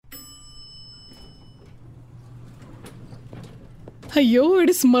Yo, it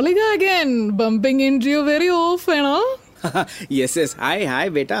is Malika again, bumping into you very often, huh? Yes. Hi,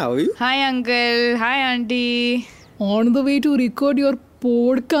 beta. How are you? Hi, uncle. Hi, auntie. On the way to record your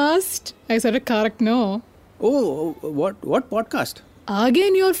podcast? I said it correct, no? Oh, what podcast?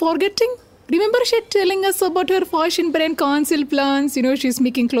 Again, you're forgetting? Remember she telling us about her fashion brand council plans? She's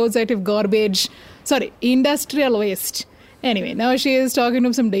making clothes out of garbage. Sorry, industrial waste. Anyway, now she is talking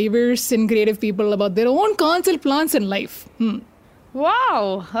to some diverse and creative people about their own council plans in life.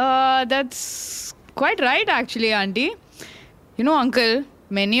 Wow, that's quite right, actually, auntie. Uncle,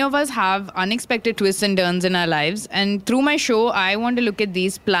 many of us have unexpected twists and turns in our lives. And through my show, I want to look at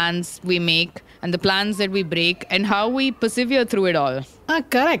these plans we make and the plans that we break and how we persevere through it all.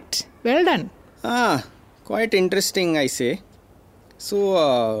 Correct. Well done. Quite interesting, I say.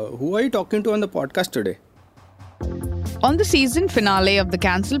 So, who are you talking to on the podcast today? On the season finale of the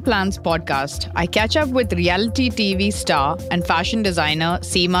Cancel Plans podcast, I catch up with reality TV star and fashion designer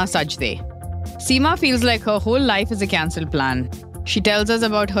Seema Sajdeh. Seema feels like her whole life is a cancel plan. She tells us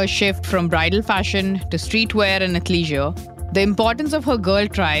about her shift from bridal fashion to streetwear and athleisure, the importance of her girl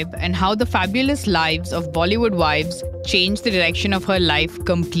tribe, and how the fabulous lives of Bollywood wives changed the direction of her life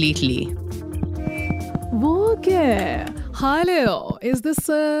completely. Okay. Hello. Is this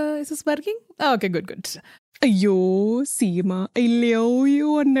working? Okay, good. Yo, Seema, I love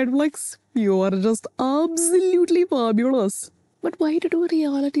you on Netflix. You are just absolutely fabulous. But why to do a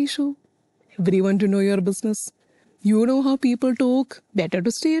reality show? Everyone to know your business. You know how people talk. Better to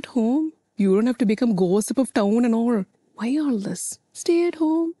stay at home. You don't have to become gossip of town and all. Why all this? Stay at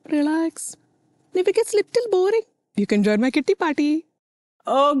home, relax. If it gets little boring, you can join my kitty party.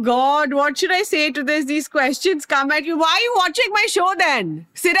 Oh God, what should I say to this? These questions come at you. Why are you watching my show then?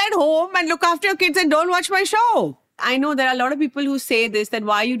 Sit at home and look after your kids and don't watch my show. I know there are a lot of people who say this, that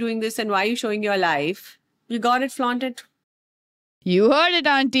why are you doing this and why are you showing your life? You got it, flaunt it. You heard it,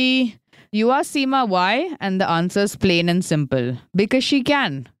 auntie. You ask Seema why, and the answer's plain and simple. Because she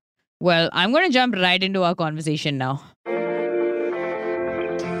can. Well, I'm going to jump right into our conversation now.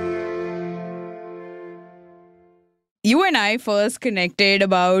 You and I first connected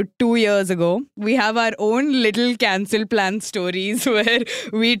about 2 years ago. We have our own little cancel plan stories where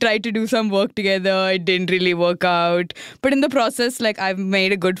we tried to do some work together. It didn't really work out. But in the process, I've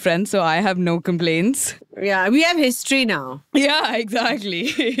made a good friend, so I have no complaints. Yeah, we have history now. Yeah,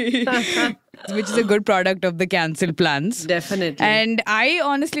 exactly. Which is a good product of the cancel plans. Definitely. And I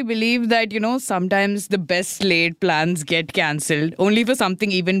honestly believe that, sometimes the best laid plans get cancelled only for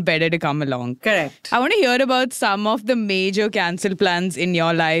something even better to come along. Correct. I want to hear about some of the major cancel plans in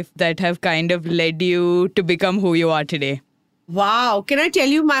your life that have kind of led you to become who you are today. Wow. Can I tell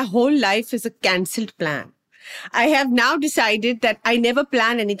you, my whole life is a cancelled plan. I have now decided that I never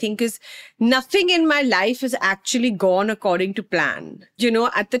plan anything because nothing in my life has actually gone according to plan.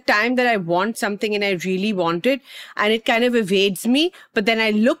 At the time that I want something and I really want it and it kind of evades me, but then I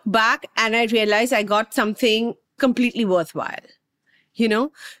look back and I realize I got something completely worthwhile.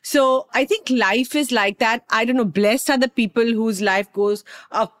 So I think life is like that. I don't know, blessed are the people whose life goes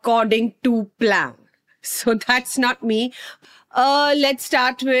according to plan. So that's not me. Let's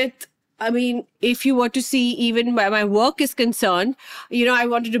start with, if you were to see even where my work is concerned, I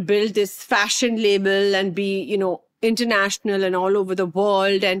wanted to build this fashion label and be, international and all over the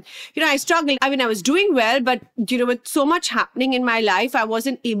world. And, I struggled. I was doing well, but, with so much happening in my life, I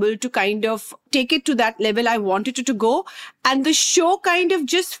wasn't able to kind of take it to that level I wanted it to go. And the show kind of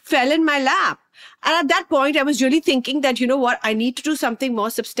just fell in my lap. And at that point, I was really thinking that, I need to do something more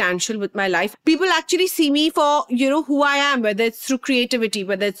substantial with my life. People actually see me for, who I am, whether it's through creativity,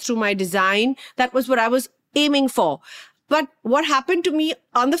 whether it's through my design. That was what I was aiming for. But what happened to me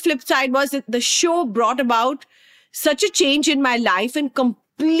on the flip side was that the show brought about such a change in my life and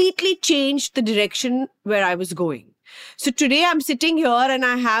completely changed the direction where I was going. So today I'm sitting here and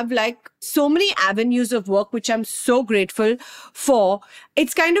I have so many avenues of work, which I'm so grateful for.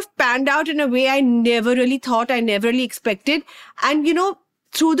 It's kind of panned out in a way I never really thought, I never really expected. And,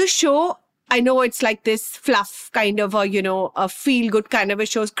 through the show, I know it's like this fluff kind of a feel good kind of a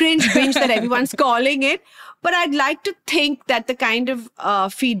show, cringe binge that everyone's calling it. But I'd like to think that the kind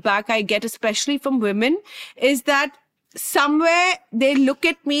of feedback I get, especially from women, is that somewhere they look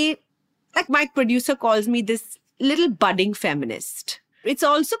at me, like my producer calls me this little budding feminist. It's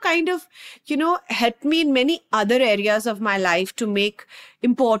also kind of, helped me in many other areas of my life to make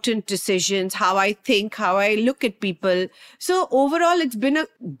important decisions, how I think, how I look at people. So overall, it's been a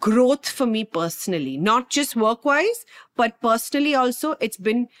growth for me personally, not just work-wise, but personally also, it's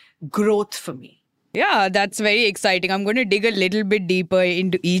been growth for me. Yeah, that's very exciting. I'm going to dig a little bit deeper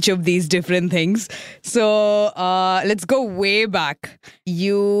into each of these different things. So let's go way back.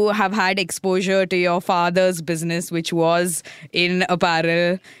 You have had exposure to your father's business, which was in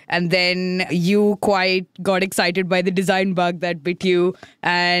apparel. And then you quite got excited by the design bug that bit you.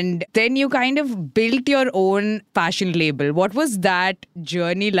 And then you kind of built your own fashion label. What was that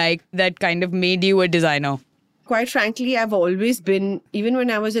journey like that kind of made you a designer? Quite frankly, I've always been, even when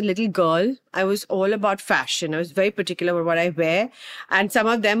I was a little girl, I was all about fashion. I was very particular about what I wear. And some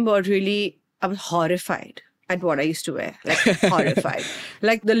of them were really, I was horrified at what I used to wear. Like horrified.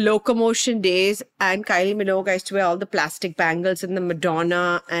 Like the Locomotion days and Kylie Minogue, I used to wear all the plastic bangles and the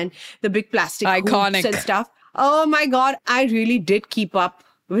Madonna and the big plastic hoops and stuff. Oh my God, I really did keep up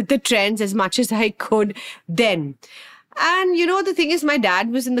with the trends as much as I could then. And the thing is, my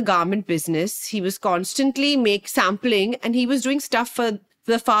dad was in the garment business. He was constantly sampling, and he was doing stuff for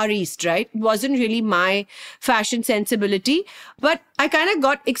the Far East, right? It wasn't really my fashion sensibility, but I kind of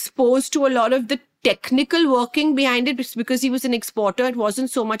got exposed to a lot of the technical working behind it because he was an exporter. It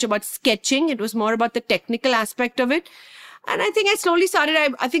wasn't so much about sketching. It was more about the technical aspect of it. And I think I slowly started,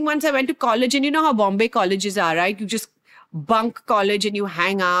 I think once I went to college, and you know how Bombay colleges are, right? You just bunk college and you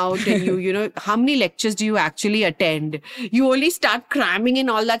hang out and how many lectures do you actually attend? You only start cramming in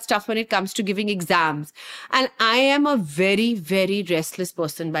all that stuff when it comes to giving exams. And I am a very, very restless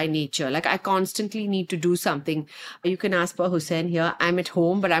person by nature. Like I constantly need to do something. You can ask for Hussein here. I'm at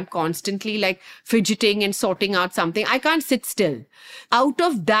home, but I'm constantly like fidgeting and sorting out something. I can't sit still. Out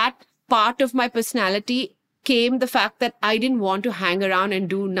of that part of my personality came the fact that I didn't want to hang around and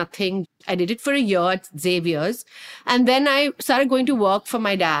do nothing. I did it for a year at Xavier's. And then I started going to work for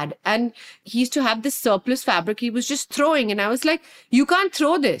my dad. And he used to have this surplus fabric he was just throwing. And I was like, you can't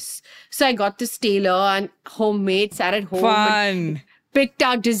throw this. So I got this tailor and homemade, sat at home. Fun. Picked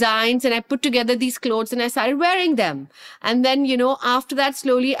out designs and I put together these clothes and I started wearing them. And then, after that,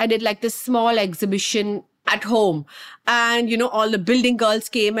 slowly I did like this small exhibition at home. And, all the building girls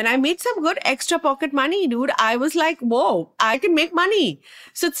came and I made some good extra pocket money, dude. I was like, whoa, I can make money.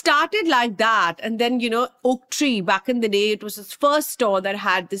 So it started like that. And then, Oak Tree, back in the day, it was his first store that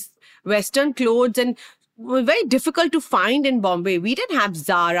had this Western clothes and were very difficult to find in Bombay. We didn't have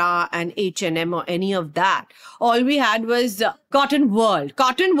Zara and H&M or any of that. All we had was Cotton World.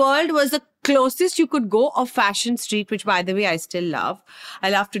 Cotton World was the closest you could go of Fashion Street, which by the way, I still love.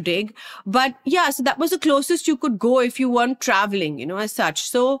 I love to dig. But yeah, so that was the closest you could go if you weren't traveling, as such.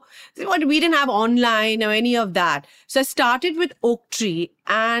 So we didn't have online or any of that. So I started with Oak Tree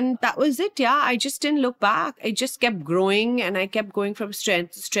and that was it. Yeah, I just didn't look back. I just kept growing and I kept going from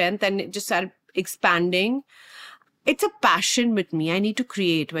strength to strength and it just started expanding. It's a passion with me. I need to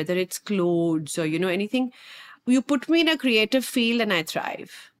create, whether it's clothes or, anything. You put me in a creative field and I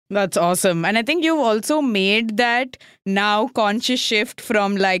thrive. That's awesome. And I think you've also made that now conscious shift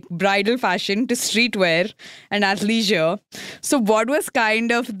from like bridal fashion to streetwear and athleisure. So what was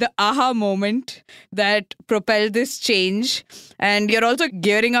kind of the aha moment that propelled this change? And you're also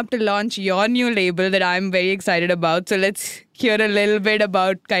gearing up to launch your new label that I'm very excited about. So let's hear a little bit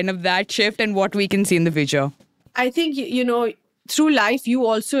about kind of that shift and what we can see in the future. I think, through life, you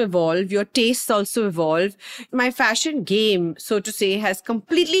also evolve. Your tastes also evolve. My fashion game, so to say, has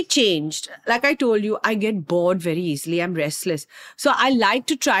completely changed. Like I told you, I get bored very easily. I'm restless. So I like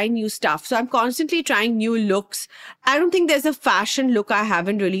to try new stuff. So I'm constantly trying new looks. I don't think there's a fashion look I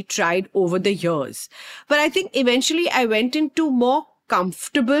haven't really tried over the years. But I think eventually I went into more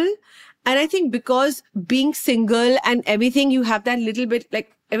comfortable. And I think because being single and everything, you have that little bit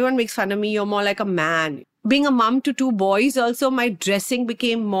like everyone makes fun of me. You're more like a man. Being a mom to 2 boys, also my dressing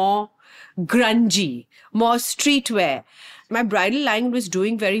became more grungy, more streetwear. My bridal line was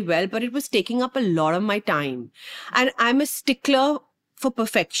doing very well, but it was taking up a lot of my time. And I'm a stickler for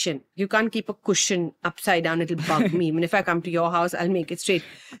perfection. You can't keep a cushion upside down. It'll bug me. Even if I come to your house, I'll make it straight.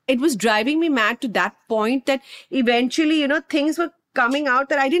 It was driving me mad to that point that eventually, things were coming out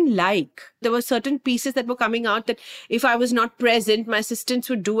that I didn't like. There were certain pieces that were coming out that if I was not present, my assistants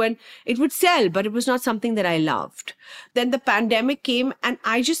would do and it would sell, but it was not something that I loved. Then the pandemic came and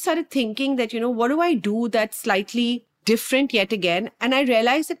I just started thinking that, what do I do that's slightly different yet again? And I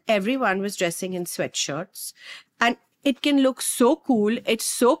realized that everyone was dressing in sweatshirts and it can look so cool. It's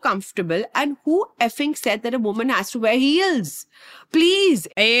so comfortable. And who effing said that a woman has to wear heels? Please.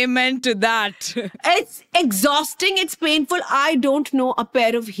 Amen to that. It's exhausting. It's painful. I don't know a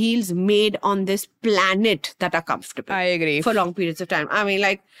pair of heels made on this planet that are comfortable. I agree. For long periods of time. I mean,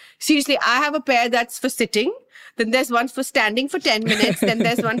 like, seriously, I have a pair that's for sitting. Then there's one for standing for 10 minutes. Then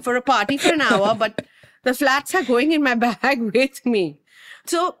there's one for a party for an hour. But the flats are going in my bag with me.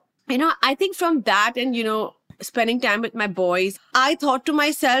 So I think from that and, spending time with my boys, I thought to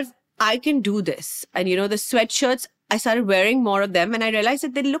myself, I can do this. And, the sweatshirts, I started wearing more of them and I realized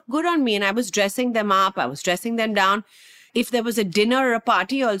that they look good on me and I was dressing them up. I was dressing them down. If there was a dinner or a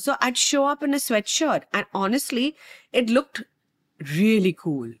party also, I'd show up in a sweatshirt. And honestly, it looked really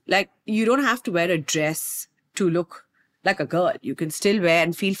cool. Like, you don't have to wear a dress to look like a girl. You can still wear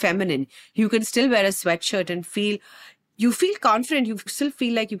and feel feminine. You can still wear a sweatshirt and you feel confident. You still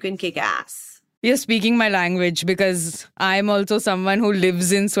feel like you can kick ass. You're speaking my language because I'm also someone who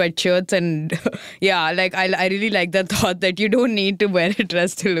lives in sweatshirts and yeah, like I really like the thought that you don't need to wear a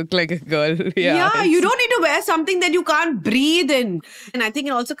dress to look like a girl. Yeah, you don't need to wear something that you can't breathe in. And I think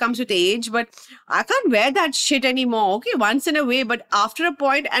it also comes with age, but I can't wear that shit anymore. Okay, once in a way, but after a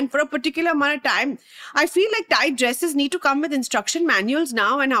point and for a particular amount of time, I feel like tight dresses need to come with instruction manuals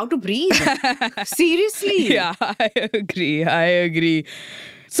now and how to breathe. Seriously. Yeah, I agree.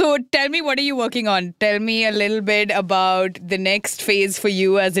 So tell me, what are you working on? Tell me a little bit about the next phase for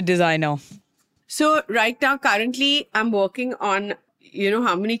you as a designer. So right now, currently, I'm working on,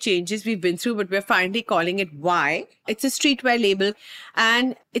 how many changes we've been through, but we're finally calling it Y. It's a streetwear label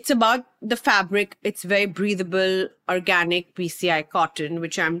and it's about the fabric. It's very breathable, organic PCI cotton,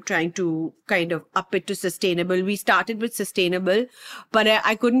 which I'm trying to kind of up it to sustainable. We started with sustainable, but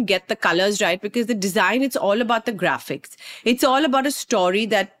I couldn't get the colors right because the design, it's all about the graphics. It's all about a story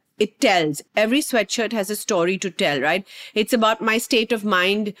that it tells. Every sweatshirt has a story to tell, right? It's about my state of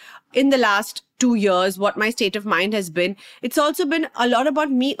mind in the last 2 years, what my state of mind has been. It's also been a lot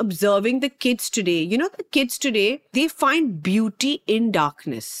about me observing the kids today. The kids today, they find beauty in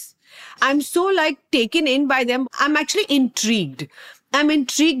darkness. I'm so taken in by them. I'm actually intrigued. I'm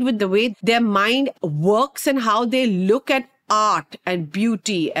intrigued with the way their mind works and how they look at art and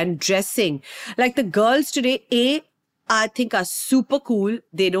beauty and dressing. Like the girls today, I think are super cool.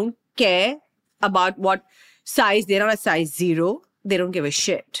 They don't care about what size. They're not a size 0. They don't give a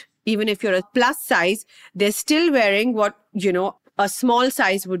shit. Even if you're a plus size, they're still wearing what, a small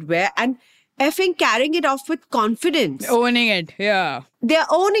size would wear and effing carrying it off with confidence. Owning it, yeah. They're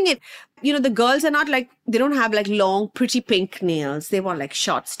owning it. The girls are not they don't have long, pretty pink nails. They want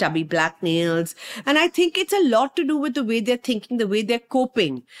short, stubby black nails. And I think it's a lot to do with the way they're thinking, the way they're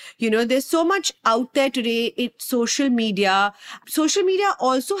coping. There's so much out there today. It's social media. Social media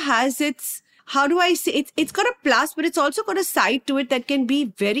also has its, how do I say, it's got a plus, but it's also got a side to it that can be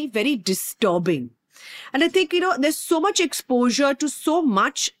very, very disturbing. And I think, there's so much exposure to so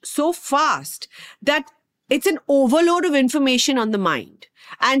much so fast that it's an overload of information on the mind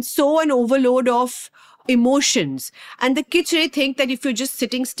and so an overload of emotions. And the kids today think that if you're just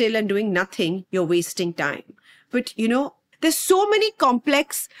sitting still and doing nothing, you're wasting time. But, there's so many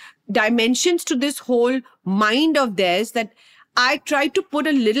complex dimensions to this whole mind of theirs that I try to put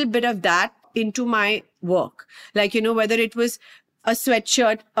a little bit of that into my work. Whether it was a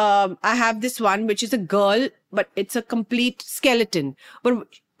sweatshirt, I have this one, which is a girl, but it's a complete skeleton. But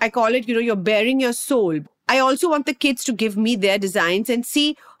I call it, you're bearing your soul. I also want the kids to give me their designs and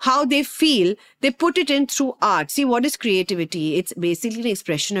see how they feel. They put it in through art. See, what is creativity? It's basically an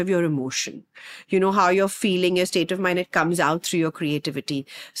expression of your emotion. How you're feeling, your state of mind, it comes out through your creativity.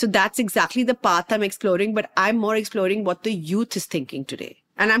 So that's exactly the path I'm exploring, but I'm more exploring what the youth is thinking today.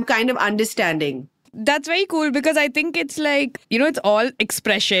 And I'm kind of understanding. That's very cool because I think it's it's all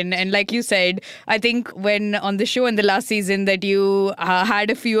expression. And like you said, I think when on the show in the last season that you had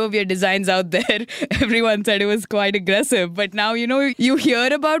a few of your designs out there, everyone said it was quite aggressive. But now, you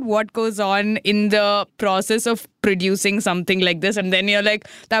hear about what goes on in the process of producing something like this. And then you're like,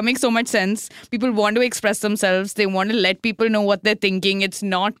 that makes so much sense. People want to express themselves. They want to let people know what they're thinking. It's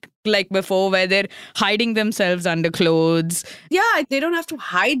not like before where they're hiding themselves under clothes. Yeah, they don't have to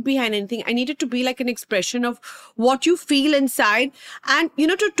hide behind anything. I need it to be like an expression of what you feel inside. And,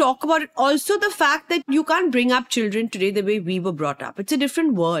 to talk about it. Also the fact that you can't bring up children today the way we were brought up. It's a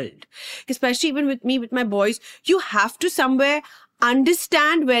different world. Especially even with me, with my boys, you have to somewhere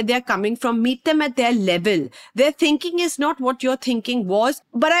understand where they're coming from, meet them at their level. Their thinking is not what your thinking was.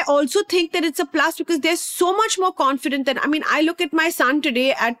 But I also think that it's a plus because they're so much more confident than, I look at my son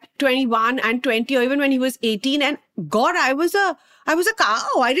today at 21 and 20 or even when he was 18 and God, I was a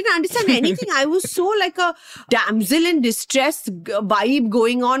cow. I didn't understand anything. I was so like a damsel in distress vibe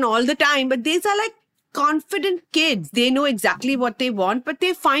going on all the time. But these are confident kids. They know exactly what they want, but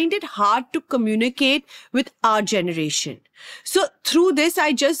they find it hard to communicate with our generation. So through this,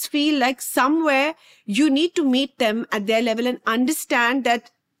 I just feel like somewhere you need to meet them at their level and understand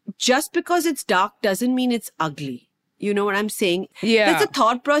that just because it's dark doesn't mean it's ugly. You know what I'm saying? Yeah. There's a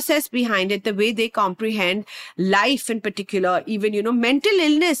thought process behind it, the way they comprehend life in particular, even, mental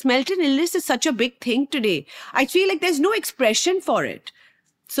illness. Mental illness is such a big thing today. I feel like there's no expression for it.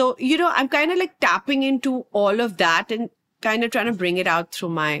 So, I'm kind of like tapping into all of that and kind of trying to bring it out through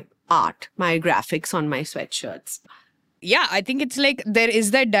my art, my graphics on my sweatshirts. Yeah, I think it's like there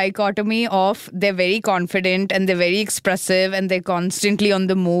is that dichotomy of they're very confident and they're very expressive and they're constantly on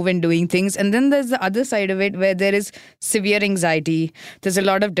the move and doing things. And then there's the other side of it where there is severe anxiety. There's a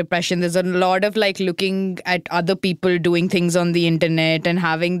lot of depression. There's a lot of like looking at other people doing things on the internet and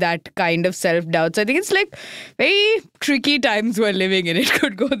having that kind of self-doubt. So I think it's like very tricky times we're living in. It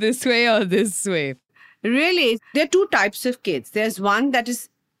could go this way or this way. Really, there are two types of kids. There's one that is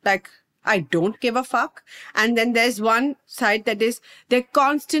like, I don't give a fuck. And then there's one side that is they're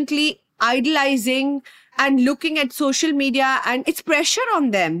constantly idolizing and looking at social media, and it's pressure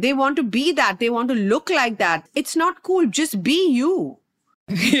on them. They want to be that. They want to look like that. It's not cool. Just be you.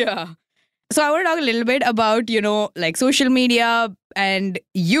 Yeah. So I want to talk a little bit about, like social media and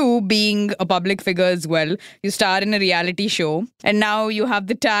you being a public figure as well. You star in a reality show and now you have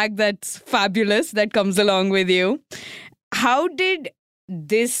the tag that's fabulous that comes along with you. How did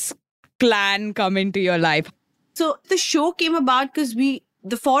this plan come into your life? So the show came about because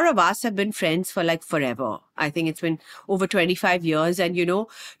the four of us have been friends for like forever. I think it's been over 25 years. And, to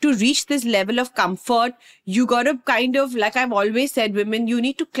reach this level of comfort, you got to kind of, like I've always said, women, you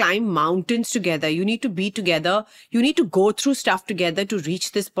need to climb mountains together. You need to be together. You need to go through stuff together to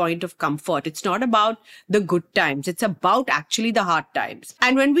reach this point of comfort. It's not about the good times. It's about actually the hard times.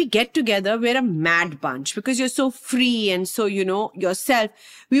 And when we get together, we're a mad bunch because you're so free and so, yourself.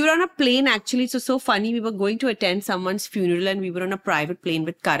 We were on a plane, actually. It's so funny. We were going to attend someone's funeral and we were on a private plane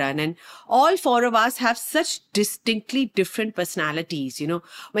with Karan. And all four of us have such distinctly different personalities,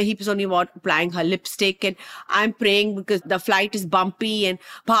 where he was only applying her lipstick and I'm praying because the flight is bumpy and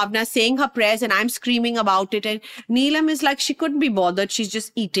Bhavna saying her prayers and I'm screaming about it. And Neelam is like, she couldn't be bothered. She's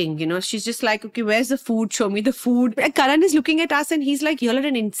just eating, she's just like, okay, where's the food? Show me the food. And Karan is looking at us and he's like, you're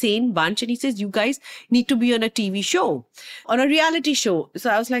an insane bunch. And he says, you guys need to be on a TV show, on a reality show. So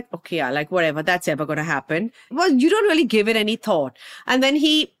I was like, okay, yeah, like whatever, that's ever going to happen. Well, you don't really give it any thought. And then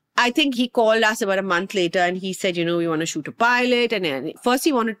I think he called us about a month later and he said, we want to shoot a pilot. And first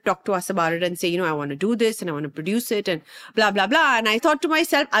he wanted to talk to us about it and say, I want to do this and I want to produce it and blah, blah, blah. And I thought to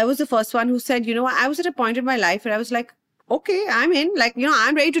myself, I was the first one who said, I was at a point in my life where I was like, okay, I'm in. Like,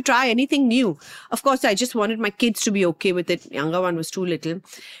 I'm ready to try anything new. Of course, I just wanted my kids to be okay with it. Younger one was too little.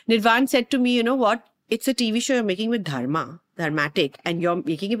 Nirvan said to me, you know what? It's a TV show you're making with Dharmatic, and you're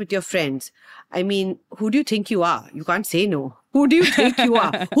making it with your friends. I mean, who do you think you are? You can't say no. Who do you think you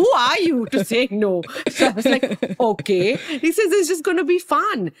are? Who are you to say no? So I was like, okay. He says, it's just going to be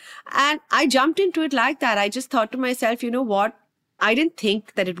fun. And I jumped into it like that. I just thought to myself, you know what? I didn't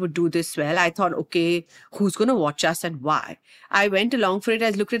think that it would do this well. I thought, okay, who's going to watch us and why? I went along for it. I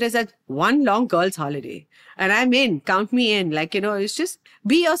looked at it as one long girl's holiday. And I'm in. Count me in. Like, it's just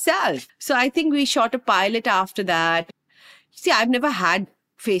be yourself. So I think we shot a pilot after that. See, I've never had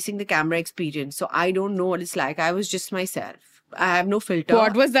facing the camera experience. So I don't know what it's like. I was just myself. I have no filter.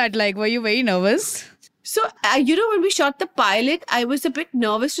 What was that like? Were you very nervous? So, when we shot the pilot, I was a bit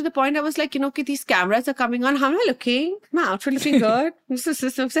nervous to the point I was like, okay, these cameras are coming on. How am I looking? My outfit looking good.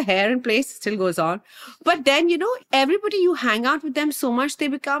 The hair in place still goes on. But then, everybody, you hang out with them so much, they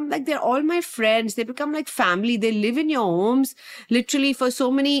become like, they're all my friends. They become like family. They live in your homes literally for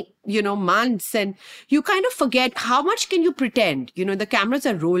so many, months. And you kind of forget how much can you pretend? The cameras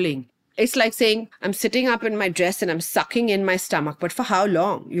are rolling. It's like saying, I'm sitting up in my dress and I'm sucking in my stomach. But for how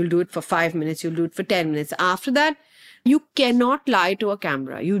long? You'll do it for 5 minutes. You'll do it for 10 minutes. After that, you cannot lie to a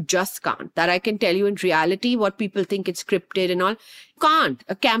camera. You just can't. That I can tell you in reality, what people think it's scripted and all. You can't.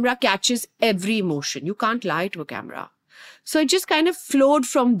 A camera catches every emotion. You can't lie to a camera. So it just kind of flowed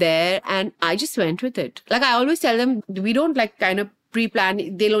from there and I just went with it. Like I always tell them, we don't like kind of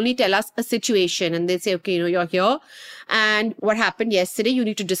pre-plan. They'll only tell us a situation and they say, okay, you're here and what happened yesterday, you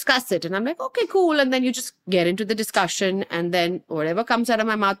need to discuss it. And I'm like, okay, cool. And then you just get into the discussion and then whatever comes out of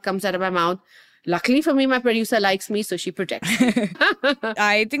my mouth comes out of my mouth. Luckily for me, my producer likes me, so she protects me.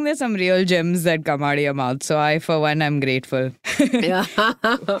 I think there's some real gems that come out of your mouth. So I, for one, I'm grateful. Yeah.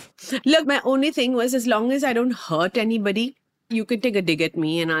 Look, my only thing was as long as I don't hurt anybody, you can take a dig at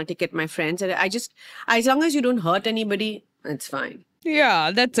me and I'll take at my friends. And as long as you don't hurt anybody, it's fine. Yeah,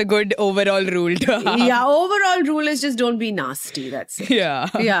 that's a good overall rule to have. Yeah, overall rule is just don't be nasty. That's it. Yeah.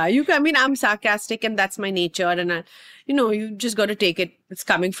 Yeah, I'm sarcastic and that's my nature. And you just got to take it. It's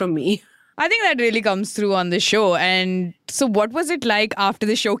coming from me. I think that really comes through on the show. And so what was it like after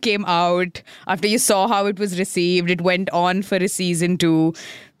the show came out, after you saw how it was received, it went on for a season 2?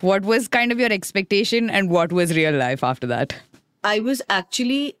 What was kind of your expectation and what was real life after that? I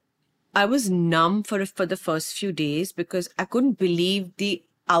was numb for the first few days because I couldn't believe the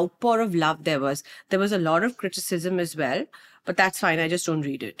outpour of love there was. There was a lot of criticism as well, but that's fine. I just don't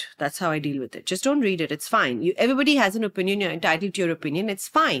read it. That's how I deal with it. Just don't read it. It's fine. Everybody has an opinion. You're entitled to your opinion. It's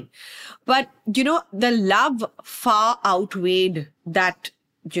fine. But, the love far outweighed that,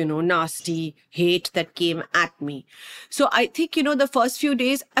 nasty hate that came at me. So I think, the first few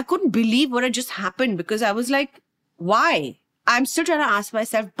days, I couldn't believe what had just happened because I was like, why? I'm still trying to ask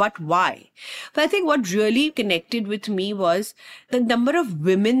myself, but why? But I think what really connected with me was the number of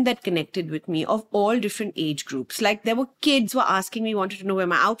women that connected with me of all different age groups. Like there were kids who were asking me, wanted to know where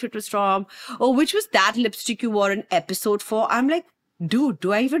my outfit was from, or which was that lipstick you wore in episode 4. I'm like, dude,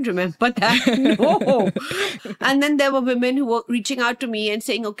 do I even remember that? No. And then there were women who were reaching out to me and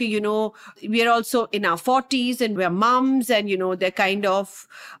saying, okay, we are also in our 40s and we're mums and, they're kind of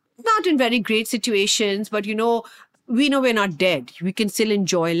not in very great situations, but, we know we're not dead. We can still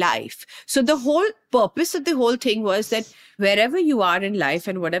enjoy life. So the whole purpose of the whole thing was that wherever you are in life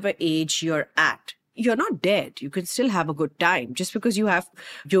and whatever age you're at, you're not dead. You can still have a good time. Just because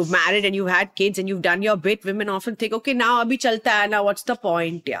you've married and you've had kids and you've done your bit, women often think, okay, now abhi chalta hai, now what's the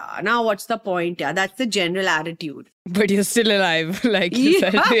point? Yeah. Now what's the point? Yeah. That's the general attitude. But you're still alive, like you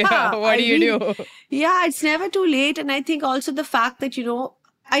said. Yeah. What do you do? Yeah, it's never too late. And I think also the fact that,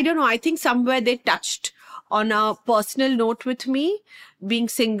 I don't know, I think somewhere they touched on a personal note with me, being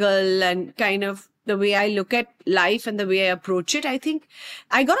single and kind of the way I look at life and the way I approach it. I think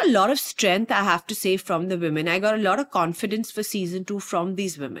I got a lot of strength, I have to say, from the women. I got a lot of confidence for season 2 from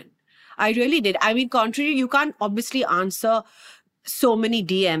these women. I really did. I mean, contrary, you can't obviously answer so many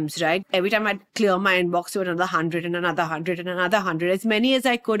DMs, right? Every time I'd clear my inbox, there were another 100 and another 100 and another 100. As many as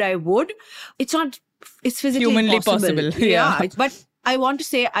I could, I would. It's physically humanly possible. Yeah. But I want to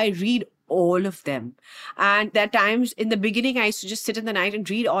say I read all of them. And there are times in the beginning, I used to just sit in the night and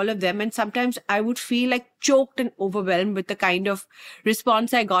read all of them. And sometimes I would feel like choked and overwhelmed with the kind of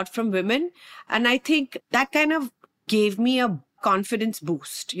response I got from women. And I think that kind of gave me a confidence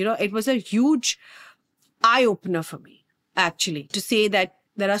boost. It was a huge eye opener for me, actually, to say that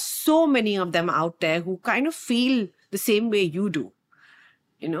there are so many of them out there who kind of feel the same way you do.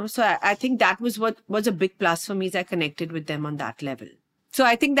 So I think that was what was a big plus for me, is I connected with them on that level. So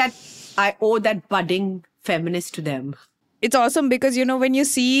I think that I owe that budding feminist to them. It's awesome because, when you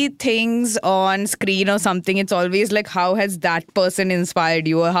see things on screen or something, it's always like, how has that person inspired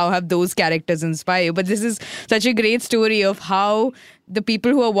you or how have those characters inspired you? But this is such a great story of how the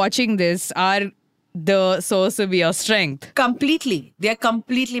people who are watching this are the source of your strength. Completely. They're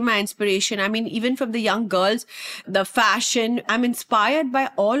completely my inspiration. I mean, even from the young girls, the fashion, I'm inspired by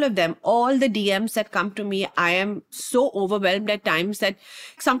all of them. All the DMs that come to me, I am so overwhelmed at times that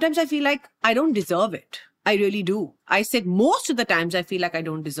sometimes I feel like I don't deserve it. I really do. I said most of the times I feel like I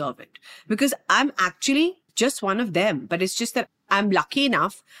don't deserve it because I'm actually just one of them. But it's just that I'm lucky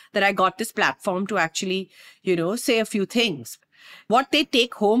enough that I got this platform to actually, say a few things. What they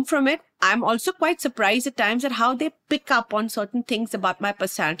take home from it, I'm also quite surprised at times at how they pick up on certain things about my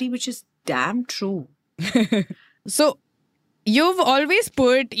personality, which is damn true. So you've always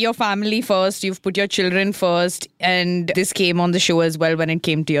put your family first, you've put your children first, and this came on the show as well when it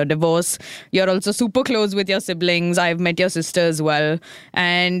came to your divorce. You're also super close with your siblings. I've met your sister as well.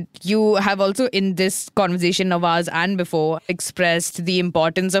 And you have also, in this conversation of ours and before, expressed the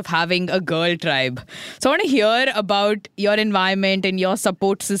importance of having a girl tribe. So I want to hear about your environment and your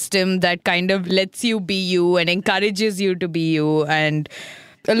support system that kind of lets you be you and encourages you to be you, and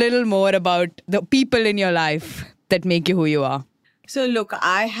a little more about the people in your life that make you who you are. So look,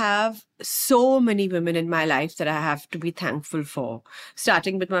 I have so many women in my life that I have to be thankful for.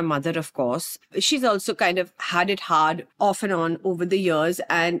 Starting with my mother, of course. She's also kind of had it hard off and on over the years.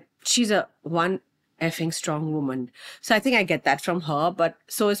 And she's one effing strong woman. So I think I get that from her, but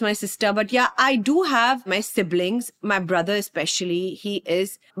so is my sister. But yeah, I do have my siblings, my brother especially. He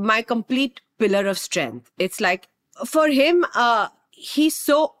is my complete pillar of strength. It's like, for him, he's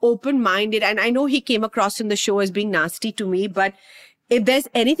so open-minded, and I know he came across in the show as being nasty to me, but if there's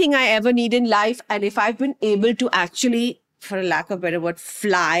anything I ever need in life, and if I've been able to actually, for a lack of a better word,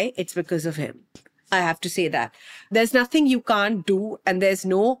 fly, it's because of him. I have to say that. There's nothing you can't do, and there's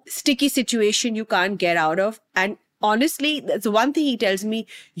no sticky situation you can't get out of. And honestly, that's one thing he tells me: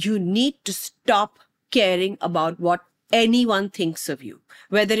 you need to stop caring about what anyone thinks of you.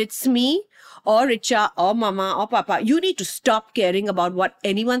 Whether it's me or Richa or Mama or Papa, you need to stop caring about what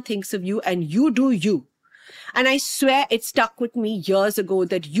anyone thinks of you and you do you. And I swear it stuck with me years ago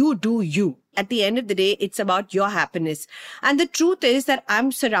that you do you. At the end of the day, it's about your happiness. And the truth is that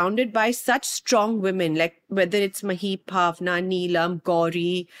I'm surrounded by such strong women, like whether it's Mahip, Bhavna, Neelam,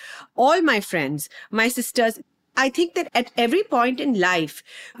 Gauri, all my friends, my sisters. I think that at every point in life,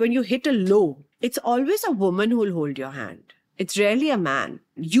 when you hit a low, it's always a woman who will hold your hand. It's rarely a man.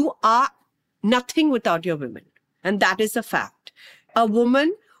 You are nothing without your women. And that is a fact. A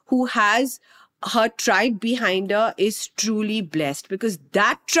woman who has her tribe behind her is truly blessed, because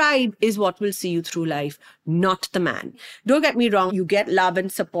that tribe is what will see you through life, not the man. Don't get me wrong. You get love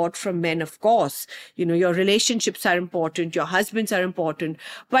and support from men, of course. You know, your relationships are important. Your husbands are important.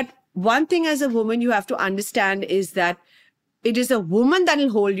 But one thing as a woman you have to understand is that it is a woman that will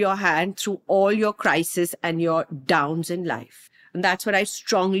hold your hand through all your crises and your downs in life. And that's what I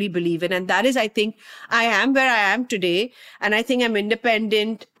strongly believe in. And that is, I think, I am where I am today. And I think I'm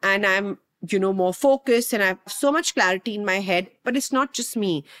independent and I'm, more focused and I have so much clarity in my head. But it's not just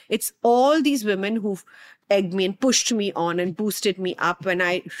me. It's all these women who've egged me and pushed me on and boosted me up when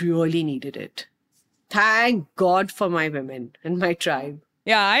I really needed it. Thank God for my women and my tribe.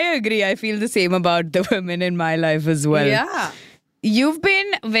 Yeah, I agree. I feel the same about the women in my life as well. Yeah. You've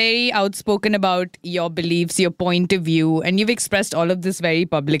been very outspoken about your beliefs, your point of view, and you've expressed all of this very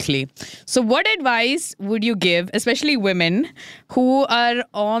publicly. So what advice would you give, especially women who are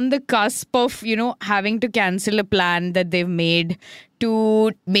on the cusp of, having to cancel a plan that they've made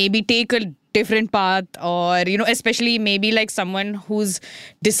to maybe take a different path, or, especially maybe like someone who's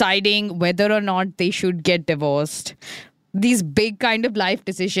deciding whether or not they should get divorced? These big kind of life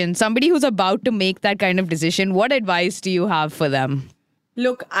decisions, somebody who's about to make that kind of decision, what advice do you have for them?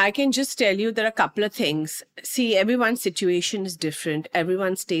 Look, I can just tell you there are a couple of things. See, everyone's situation is different.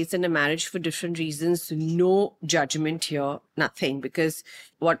 Everyone stays in a marriage for different reasons. No judgment here, nothing, because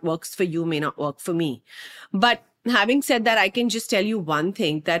what works for you may not work for me. But having said that, I can just tell you one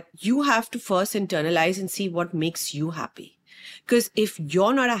thing, that you have to first internalize and see what makes you happy. Because if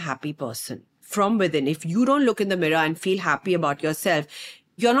you're not a happy person, from within, if you don't look in the mirror and feel happy about yourself,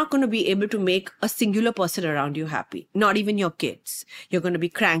 you're not going to be able to make a singular person around you happy, not even your kids. You're going to be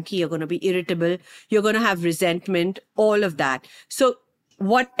cranky, you're going to be irritable, you're going to have resentment, all of that. So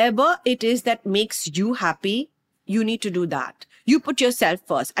whatever it is that makes you happy, you need to do that. You put yourself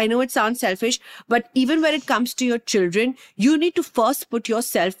first. I know it sounds selfish, but even when it comes to your children, you need to first put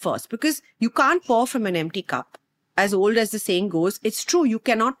yourself first, because you can't pour from an empty cup. As old as the saying goes, it's true. You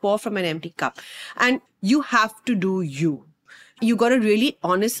cannot pour from an empty cup. And you have to do you. You got to really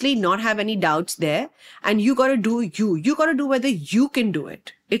honestly not have any doubts there. And you got to do you. You got to do whether you can do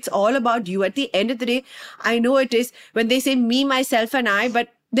it. It's all about you. At the end of the day, I know it is when they say me, myself and I, but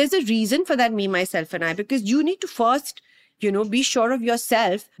there's a reason for that me, myself and I, because you need to first, be sure of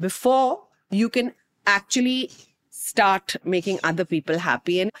yourself before you can actually start making other people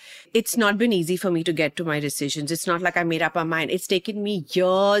happy. And it's not been easy for me to get to my decisions. It's not like I made up my mind. It's taken me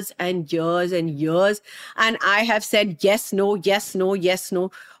years and years and years. And I have said yes, no, yes, no, yes,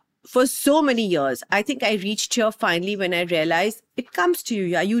 no for so many years. I think I reached here finally when I realized it comes to you.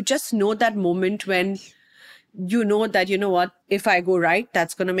 Yeah, you just know that moment when you know that, what, if I go right,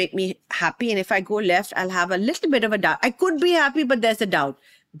 that's going to make me happy. And if I go left, I'll have a little bit of a doubt. I could be happy, but there's a doubt.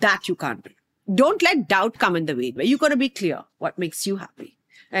 That you can't be. Don't let doubt come in the way. You got to be clear what makes you happy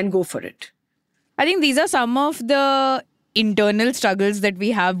and go for it. I think these are some of the internal struggles that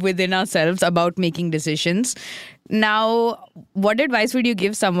we have within ourselves about making decisions. Now, what advice would you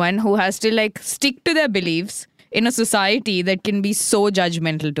give someone who has to stick to their beliefs in a society that can be so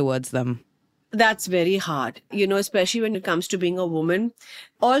judgmental towards them? That's very hard, especially when it comes to being a woman.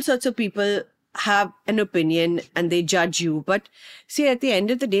 All sorts of people have an opinion and they judge you. But see, at the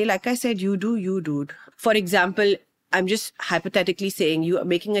end of the day, like I said, you do you, dude. For example, I'm just hypothetically saying you are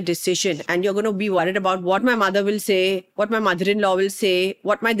making a decision and you're going to be worried about what my mother will say, what my mother-in-law will say,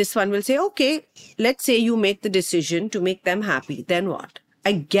 what my this one will say. Okay, let's say you make the decision to make them happy. Then what?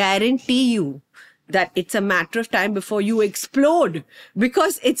 I guarantee you that it's a matter of time before you explode,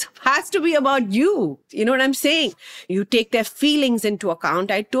 because it has to be about you. You know what I'm saying? You take their feelings into account.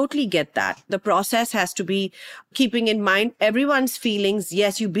 I totally get that. The process has to be keeping in mind everyone's feelings.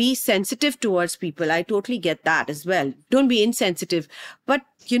 Yes, you be sensitive towards people. I totally get that as well. Don't be insensitive. But,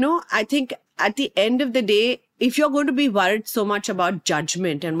 I think at the end of the day, if you're going to be worried so much about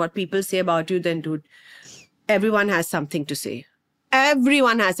judgment and what people say about you, then dude, everyone has something to say.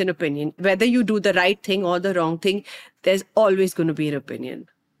 Everyone has an opinion. Whether you do the right thing or the wrong thing, there's always going to be an opinion.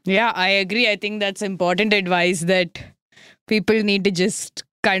 Yeah, I agree. I think that's important advice, that people need to just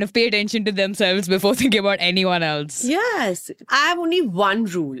kind of pay attention to themselves before thinking about anyone else. Yes. I have only one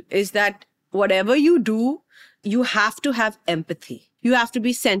rule, is that whatever you do, you have to have empathy. You have to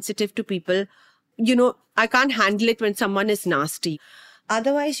be sensitive to people. I can't handle it when someone is nasty.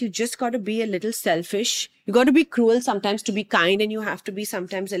 Otherwise, you just got to be a little selfish. You got to be cruel sometimes to be kind, and you have to be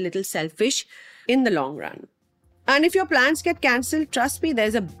sometimes a little selfish in the long run. And if your plans get cancelled, trust me,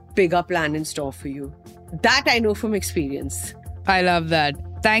 there's a bigger plan in store for you. That I know from experience. I love that.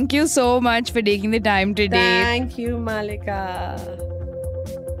 Thank you so much for taking the time today. Thank you, Malika.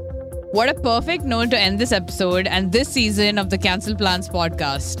 What a perfect note to end this episode and this season of the Cancel Plans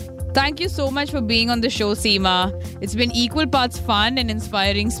podcast. Thank you so much for being on the show, Seema. It's been equal parts fun and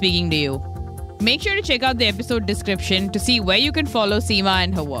inspiring speaking to you. Make sure to check out the episode description to see where you can follow Seema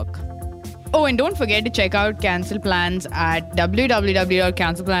and her work. Oh, and don't forget to check out Cancel Plans at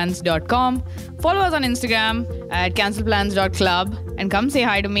www.cancelplans.com. Follow us on Instagram at cancelplans.club and come say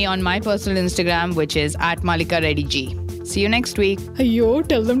hi to me on my personal Instagram, which is at Malika Reddy G. See you next week. Yo,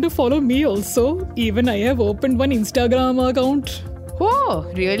 tell them to follow me also. Even I have opened one Instagram account.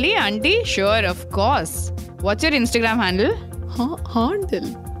 Oh, really, auntie? Sure, of course. What's your Instagram handle? Handle?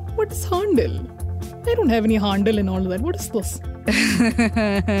 What is handle? I don't have any handle and all that. What is this?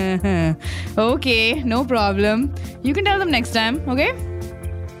 Okay, no problem. You can tell them next time, okay?